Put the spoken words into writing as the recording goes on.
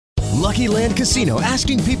Lucky Land Casino,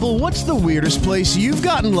 asking people, what's the weirdest place you've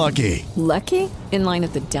gotten lucky? Lucky? In line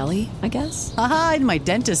at the deli, I guess? Aha, in my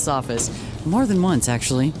dentist's office. More than once,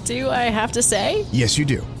 actually. Do I have to say? Yes, you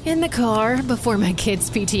do. In the car before my kids'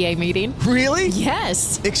 PTA meeting. Really?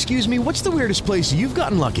 Yes. Excuse me, what's the weirdest place you've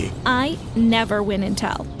gotten lucky? I never win and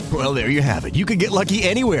tell. Well, there you have it. You can get lucky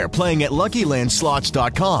anywhere, playing at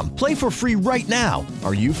LuckyLandSlots.com. Play for free right now.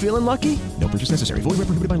 Are you feeling lucky? No purchase necessary. Void where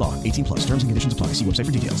prohibited by law. 18 plus. Terms and conditions apply. See website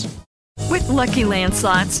for details. With Lucky Land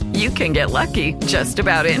Slots, you can get lucky just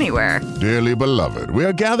about anywhere. Dearly beloved, we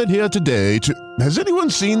are gathered here today to... Has anyone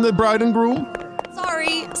seen the bride and groom?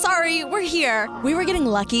 Sorry, we're here. We were getting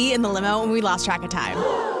lucky in the limo and we lost track of time.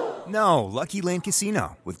 No, Lucky Land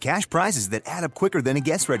Casino, with cash prizes that add up quicker than a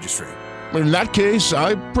guest registry. In that case,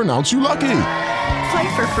 I pronounce you lucky.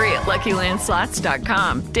 Play for free at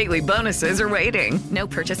LuckyLandSlots.com. Daily bonuses are waiting. No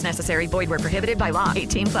purchase necessary. Void where prohibited by law.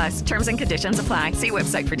 18 plus. Terms and conditions apply. See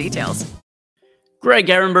website for details. Greg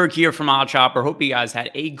Ehrenberg here from Odd Chopper. Hope you guys had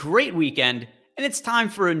a great weekend. And it's time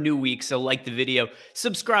for a new week, so like the video,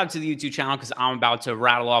 subscribe to the YouTube channel because I'm about to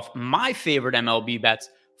rattle off my favorite MLB bets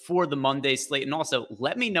for the Monday slate. And also,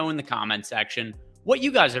 let me know in the comment section what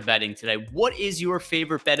you guys are betting today. What is your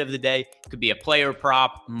favorite bet of the day? It could be a player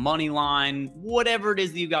prop, money line, whatever it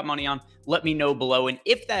is that you got money on. Let me know below. And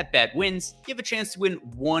if that bet wins, you have a chance to win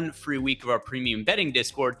one free week of our premium betting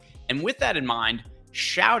Discord. And with that in mind,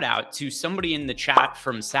 shout out to somebody in the chat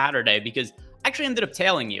from Saturday because I actually ended up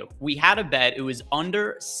tailing you. We had a bet. It was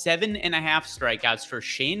under 7.5 strikeouts for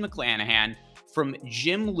Shane McClanahan from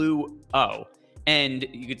Jim Lou O. And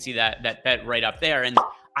you could see that bet right up there. And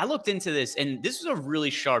I looked into this, and this was a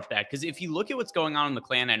really sharp bet because if you look at what's going on in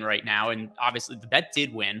McClanahan right now, and obviously the bet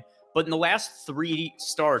did win, but in the last 3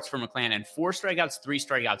 starts for McClanahan, 4 strikeouts, 3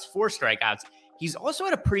 strikeouts, 4 strikeouts, he's also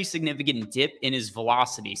had a pretty significant dip in his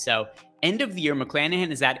velocity. So end of the year,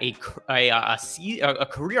 McClanahan is at a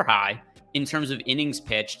career high in terms of innings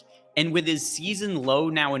pitched. And with his season low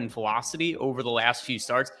now in velocity over the last few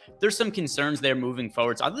starts, there's some concerns there moving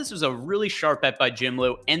forward. So this was a really sharp bet by Jim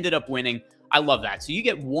Lou, ended up winning. I love that. So you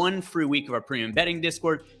get one free week of our premium betting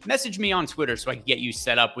Discord. Message me on Twitter so I can get you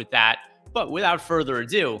set up with that. But without further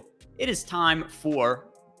ado, it is time for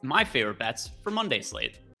my favorite bets for Monday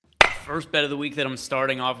slate. First bet of the week that I'm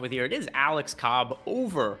starting off with here, it is Alex Cobb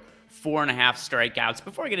over 4.5 strikeouts.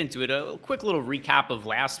 Before I get into it, a quick little recap of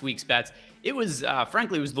last week's bets. It was,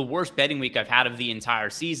 frankly, it was the worst betting week I've had of the entire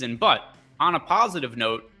season. But on a positive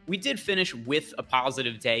note, we did finish with a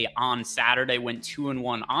positive day on Saturday, went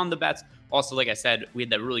 2-1 on the bets. Also, like I said, we had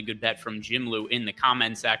that really good bet from Jim Lou in the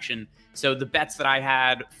comment section. So the bets that I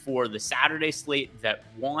had for the Saturday slate that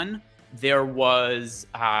won, there was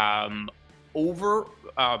over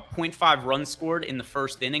 0.5 runs scored in the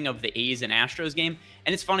first inning of the A's and Astros game.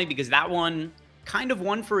 And it's funny because that one kind of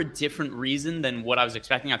won for a different reason than what I was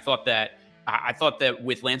expecting. I thought that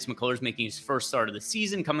with Lance McCullers making his first start of the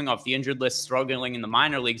season, coming off the injured list, struggling in the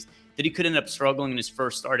minor leagues, that he could end up struggling in his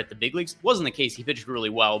first start at the big leagues. Wasn't the case. He pitched really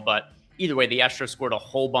well, but either way, the Astros scored a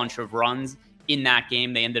whole bunch of runs in that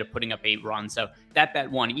game. They ended up putting up 8 runs. So that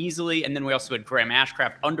bet won easily. And then we also had Graham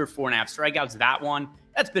Ashcraft under 4.5 strikeouts. That one,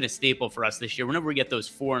 that's been a staple for us this year. Whenever we get those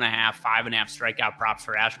 4.5, 5.5 strikeout props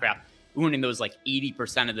for Ashcraft, we're winning those like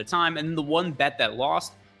 80% of the time. And then the one bet that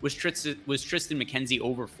lost was Tristan McKenzie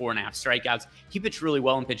over 4.5 strikeouts. He pitched really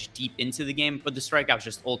well and pitched deep into the game, but the strikeouts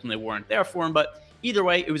just ultimately weren't there for him. But either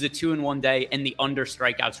way, it was a 2-1 day, and the under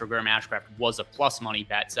strikeouts for Graham Ashcraft was a plus money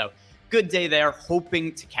bet. So good day there,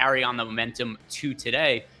 hoping to carry on the momentum to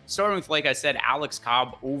today. Starting with, like I said, Alex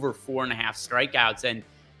Cobb over 4.5 strikeouts. And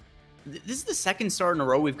this is the second start in a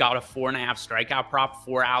row we've got a 4.5 strikeout prop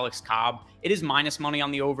for Alex Cobb. It is minus money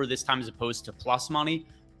on the over this time as opposed to plus money,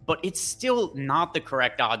 but it's still not the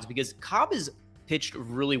correct odds because Cobb has pitched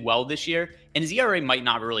really well this year, and his ERA might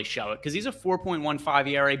not really show it because he's a 4.15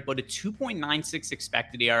 ERA, but a 2.96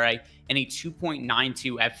 expected ERA and a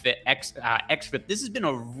 2.92 xFIP. This has been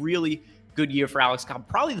a really good year for Alex Cobb,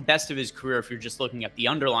 probably the best of his career if you're just looking at the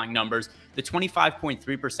underlying numbers. The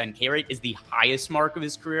 25.3% K rate is the highest mark of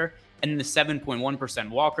his career, and the 7.1%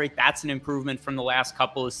 walk rate, that's an improvement from the last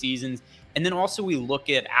couple of seasons. And then also we look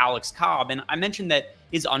at Alex Cobb, and I mentioned that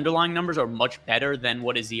his underlying numbers are much better than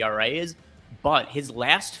what his ERA is, but his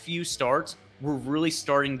last few starts, we're really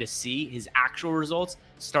starting to see his actual results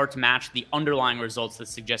start to match the underlying results that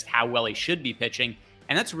suggest how well he should be pitching.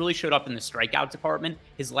 And that's really showed up in the strikeout department.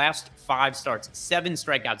 His last 5 starts, 7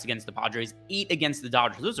 strikeouts against the Padres, 8 against the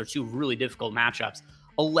Dodgers. Those are 2 really difficult matchups.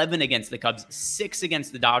 11 against the Cubs, 6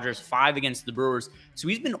 against the Dodgers, 5 against the Brewers. So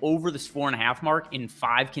he's been over this 4.5 mark in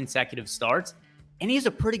 5 consecutive starts. And he has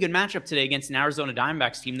a pretty good matchup today against an Arizona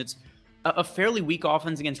Diamondbacks team that's a fairly weak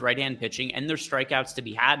offense against right-hand pitching, and there's strikeouts to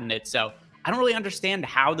be had in it. So I don't really understand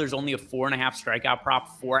how there's only a 4.5 strikeout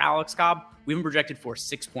prop for Alex Cobb. We haven't projected for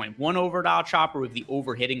 6.1 over at Odd Chopper with the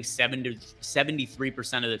over hitting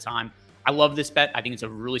 73% of the time. I love this bet. I think it's a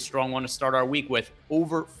really strong one to start our week with,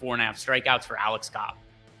 over 4.5 strikeouts for Alex Cobb.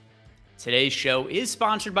 Today's show is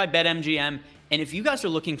sponsored by BetMGM, and if you guys are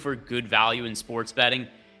looking for good value in sports betting,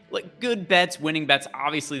 like good bets, winning bets,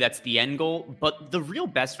 obviously that's the end goal, but the real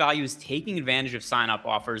best value is taking advantage of sign-up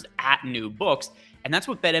offers at new books, and that's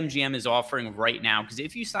what BetMGM is offering right now, because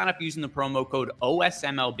if you sign up using the promo code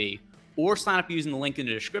OSMLB or sign up using the link in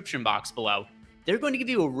the description box below, they're going to give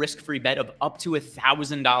you a risk-free bet of up to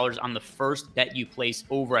 $1,000 on the first bet you place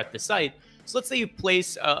over at the site. So let's say you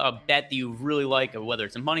place a bet that you really like, whether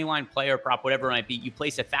it's a money line, player prop, whatever it might be. You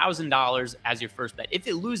place $1,000 as your first bet. If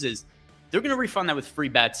it loses, they're going to refund that with free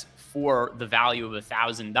bets for the value of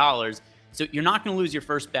 $1,000. So you're not going to lose your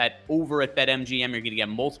first bet over at BetMGM. You're going to get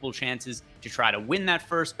multiple chances to try to win that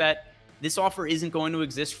first bet. This offer isn't going to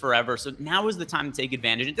exist forever, so now is the time to take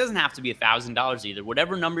advantage. It doesn't have to be $1,000 either.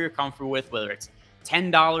 Whatever number you're comfortable with, whether it's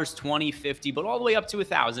 $10, $20, $50, but all the way up to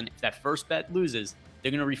 $1,000. If that first bet loses,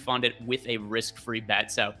 they're going to refund it with a risk-free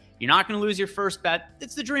bet. So you're not going to lose your first bet.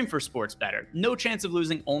 It's the dream for sports bettor. No chance of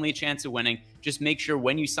losing, only a chance of winning. Just make sure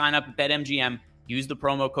when you sign up at BetMGM, use the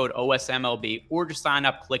promo code OSMLB, or just sign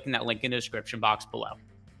up clicking that link in the description box below.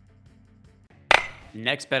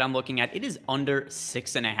 Next bet I'm looking at, it is under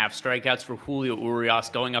 6.5 strikeouts for Julio Urias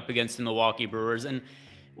going up against the Milwaukee Brewers. And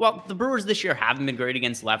while the Brewers this year haven't been great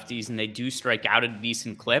against lefties and they do strike out at a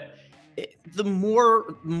decent clip, the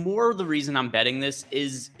reason I'm betting this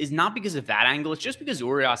is not because of that angle. It's just because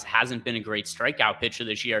Urias hasn't been a great strikeout pitcher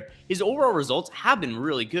this year. His overall results have been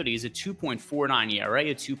really good. He's a 2.49 ERA,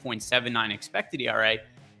 a 2.79 expected ERA,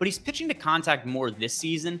 but he's pitching to contact more this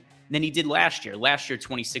season than he did last year. Last year,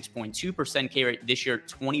 26.2% K rate. This year,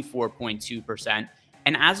 24.2%.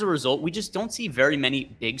 And as a result, we just don't see very many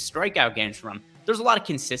big strikeout games from him. There's a lot of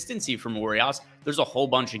consistency from Urias. There's a whole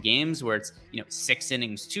bunch of games where it's 6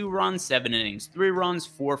 innings, 2 runs, 7 innings, 3 runs,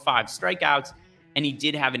 4 or 5 strikeouts. And he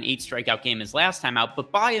did have an 8 strikeout game his last time out.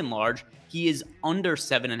 But by and large, he is under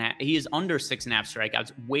 7.5. He is under 6.5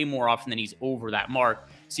 strikeouts way more often than he's over that mark.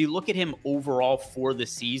 So you look at him overall for the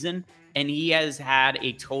season, and he has had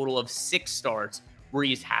a total of 6 starts where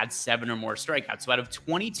he's had 7 or more strikeouts. So out of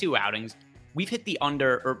 22 outings, we've hit the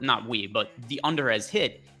under, or not we, but the under has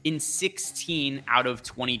hit in 16 out of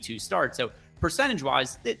 22 starts. So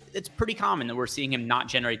percentage-wise, it's pretty common that we're seeing him not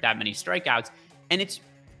generate that many strikeouts. And it's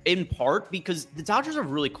in part because the Dodgers are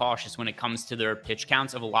really cautious when it comes to their pitch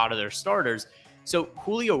counts of a lot of their starters. So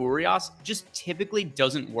Julio Urias just typically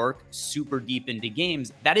doesn't work super deep into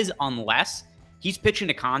games. That is unless he's pitching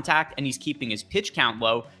to contact and he's keeping his pitch count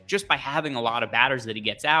low just by having a lot of batters that he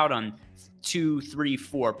gets out on 2, 3,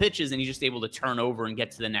 4 pitches, and he's just able to turn over and get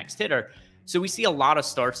to the next hitter. So we see a lot of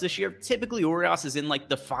starts this year. Typically, Urias is in like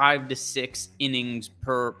the 5 to 6 innings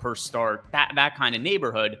per start, that kind of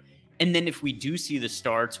neighborhood. And then if we do see the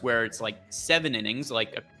starts where it's like 7 innings,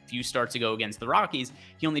 like a few starts ago against the Rockies,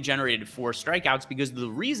 he only generated 4 strikeouts because the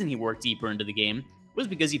reason he worked deeper into the game was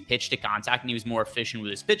because he pitched to contact and he was more efficient with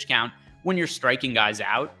his pitch count. When you're striking guys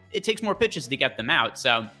out, it takes more pitches to get them out.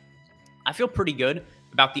 So I feel pretty good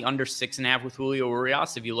about the under 6.5 with Julio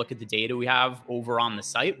Urias. If you look at the data we have over on the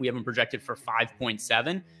site, we haven't projected for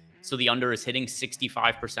 5.7. So the under is hitting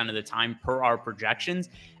 65% of the time per our projections.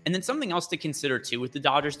 And then something else to consider too with the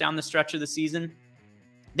Dodgers down the stretch of the season,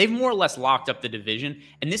 they've more or less locked up the division.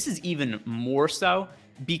 And this is even more so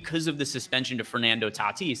because of the suspension to Fernando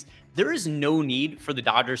Tatis. There is no need for the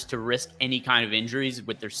Dodgers to risk any kind of injuries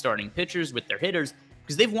with their starting pitchers, with their hitters,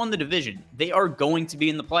 because they've won the division. They are going to be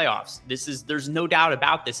in the playoffs. There's no doubt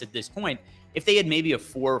about this at this point. If they had maybe a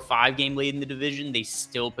 4 or 5 game lead in the division, they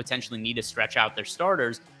still potentially need to stretch out their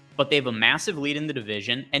starters, but they have a massive lead in the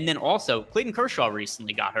division. And then also Clayton Kershaw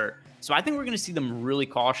recently got hurt. So I think we're going to see them really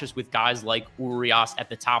cautious with guys like Urias at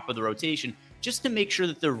the top of the rotation, just to make sure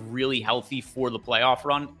that they're really healthy for the playoff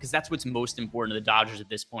run, because that's what's most important to the Dodgers at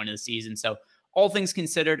this point of the season. So all things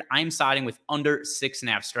considered, I'm siding with under 6.5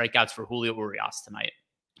 strikeouts for Julio Urias tonight.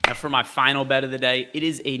 Now for my final bet of the day, it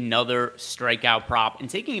is another strikeout prop, and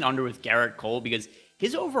taking it under with Garrett Cole, because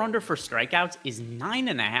his over-under for strikeouts is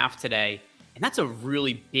 9.5 today, and that's a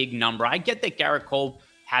really big number. I get that Garrett Cole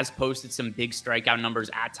has posted some big strikeout numbers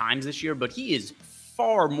at times this year, but he is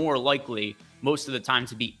far more likely most of the time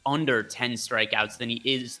to be under 10 strikeouts than he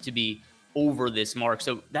is to be over this mark.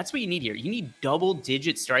 So that's what you need here. You need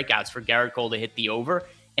double-digit strikeouts for Garrett Cole to hit the over,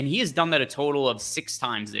 and he has done that a total of 6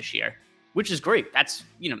 times this year, which is great. That's,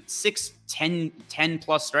 6, 10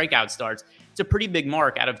 plus strikeout starts. It's a pretty big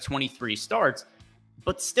mark out of 23 starts.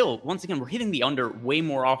 But still, once again, we're hitting the under way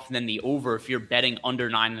more often than the over if you're betting under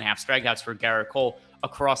 9.5 strikeouts for Gerrit Cole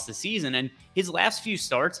across the season. And his last few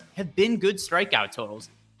starts have been good strikeout totals.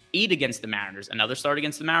 8 against the Mariners, another start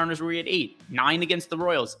against the Mariners where he had 8, 9 against the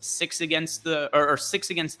Royals, 6 against the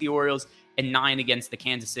Orioles, and 9 against the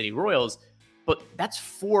Kansas City Royals. But that's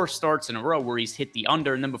 4 starts in a row where he's hit the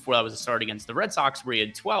under, and then before that was a start against the Red Sox where he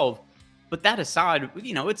had 12. But that aside,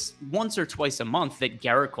 it's once or twice a month that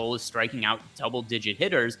Gerrit Cole is striking out double-digit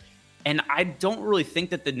hitters, and I don't really think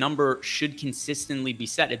that the number should consistently be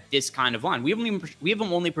set at this kind of line. We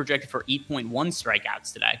haven't only projected for 8.1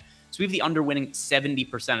 strikeouts today. So we have the under winning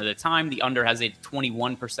 70% of the time. The under has a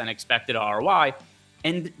 21% expected ROI.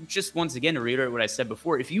 And just once again, to reiterate what I said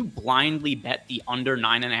before, if you blindly bet the under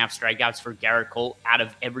 9.5 strikeouts for Gerrit Cole out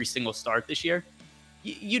of every single start this year,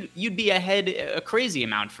 you'd be ahead a crazy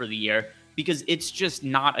amount for the year, because it's just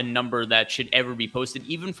not a number that should ever be posted,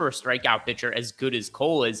 even for a strikeout pitcher as good as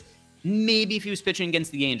Cole is. Maybe if he was pitching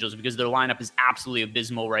against the Angels, because their lineup is absolutely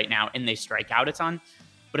abysmal right now and they strike out a ton.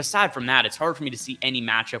 But aside from that, it's hard for me to see any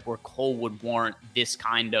matchup where Cole would warrant this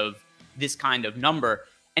kind of number.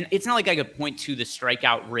 And it's not like I could point to the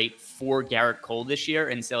strikeout rate for Gerrit Cole this year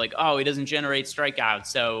and say like, oh, he doesn't generate strikeouts,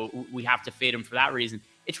 so we have to fade him for that reason.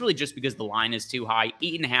 It's really just because the line is too high.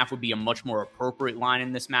 8.5 would be a much more appropriate line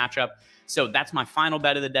in this matchup. So that's my final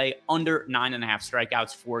bet of the day, under 9.5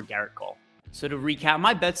 strikeouts for Gerrit Cole. So to recap,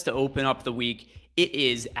 my bets to open up the week, it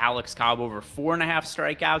is Alex Cobb over 4.5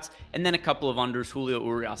 strikeouts, and then a couple of unders, Julio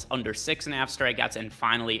Urias under 6.5 strikeouts, and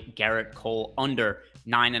finally Gerrit Cole under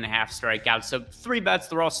 9.5 strikeouts. So 3 bets,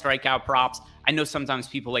 they're all strikeout props. I know sometimes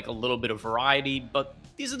people like a little bit of variety, but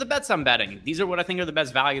these are the bets I'm betting. These are what I think are the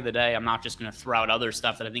best value of the day. I'm not just going to throw out other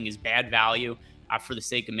stuff that I think is bad value for the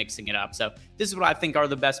sake of mixing it up. So this is what I think are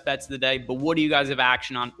the best bets of the day, but what do you guys have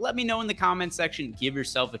action on? Let me know in the comment section. Give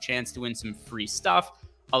yourself a chance to win some free stuff.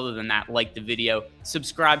 Other than that, like the video,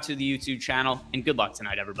 subscribe to the YouTube channel, and good luck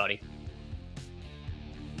tonight, everybody.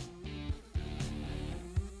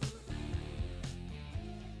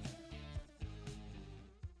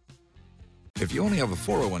 If you only have a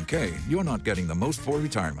 401k, you're not getting the most for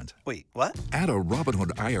retirement. Wait, what? Add a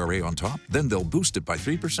Robinhood IRA on top, then they'll boost it by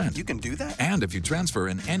 3%. You can do that? And if you transfer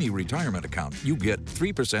in any retirement account, you get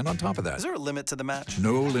 3% on top of that. Is there a limit to the match?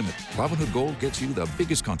 No limit. Robinhood Gold gets you the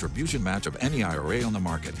biggest contribution match of any IRA on the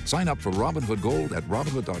market. Sign up for Robinhood Gold at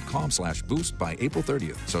Robinhood.com/boost by April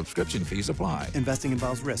 30th. Subscription fees apply. Investing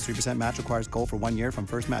involves risk. 3% match requires Gold for 1 year from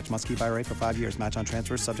first match. Must keep IRA for 5 years. Match on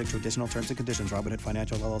transfers subject to additional terms and conditions. Robinhood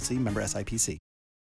Financial LLC, member SIPC.